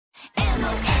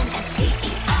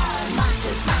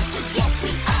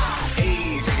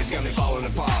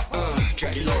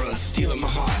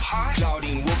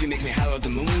make me holler at the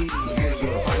moon. Girl,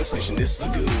 you're the finest fish in this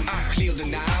lagoon. I clear the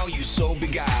now, you so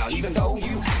beguiled, even though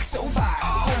you act so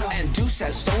vile. And Deuce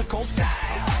has stone cold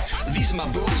style. These are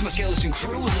my boobs, my skeleton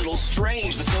crew, a little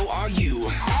strange, but so are you.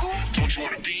 Don't you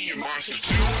wanna be a monster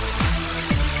too?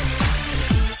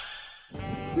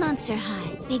 Monster High.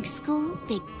 Big school,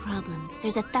 big problems.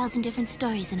 There's 1,000 different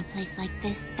stories in a place like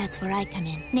this. That's where I come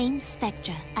in. Name's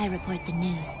Spectra. I report the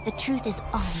news. The truth is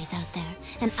always out there,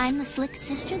 and I'm the slick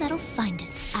sister that'll find it.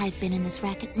 I've been in this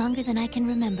racket longer than I can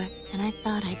remember, and I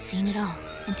thought I'd seen it all,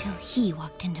 until he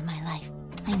walked into my life.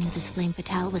 I knew this flame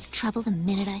fatale was trouble the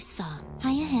minute I saw him.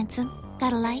 Hiya, handsome.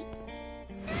 Got a light?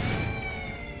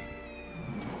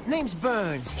 Name's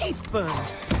Burns. Heath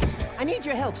Burns. I need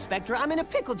your help, Spectra. I'm in a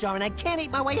pickle jar and I can't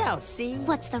eat my way out, see?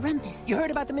 What's the rumpus? You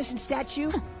heard about the missing statue?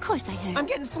 Of course I heard. I'm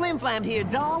getting flim-flammed here,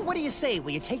 doll. What do you say?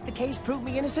 Will you take the case, prove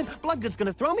me innocent? Bloodgood's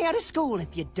gonna throw me out of school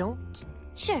if you don't.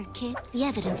 Sure, kid. The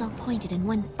evidence all pointed in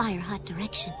one fire-hot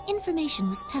direction. Information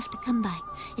was tough to come by.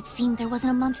 It seemed there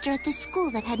wasn't a monster at this school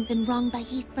that hadn't been wronged by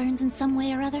Heath Burns in some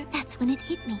way or other. That's when it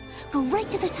hit me. Go right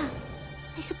to the top.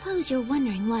 I suppose you're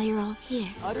wondering why you're all here.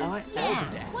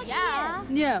 Yeah.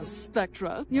 Yes,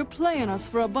 Spectra. You're playing us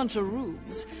for a bunch of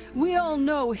rubes. We all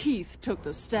know Heath took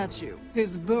the statue.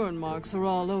 His burn marks are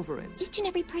all over it. Each and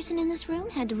every person in this room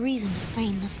had reason to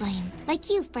frame the flame. Like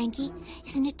you, Frankie.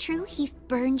 Isn't it true Heath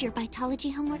burned your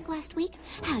bitology homework last week?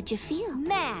 How'd you feel?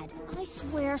 Mad. I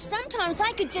swear, sometimes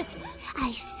I could just...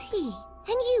 I see.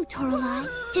 And you, Toralei,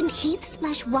 didn't Heath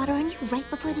splash water on you right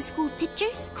before the school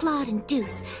pictures? Claude and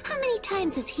Deuce, how many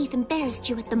times has Heath embarrassed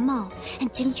you at the mall?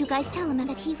 And didn't you guys tell him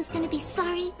that he was gonna be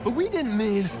sorry? But we didn't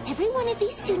mean... Every one of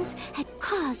these students had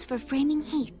cause for framing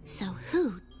Heath. So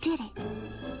who did it?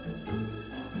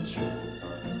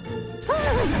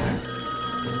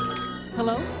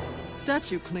 Hello?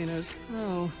 Statue cleaners.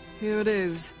 Oh, here it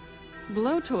is.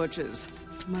 Blowtorches.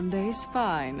 Monday's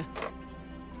fine.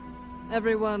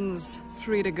 Everyone's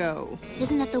free to go.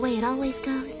 Isn't that the way it always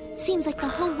goes? Seems like the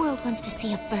whole world wants to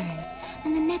see a burn.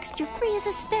 And the next you're free as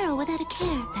a sparrow without a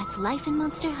care. That's life in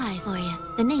Monster High for you.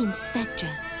 The name's Spectra,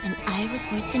 and I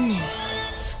report the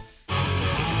news.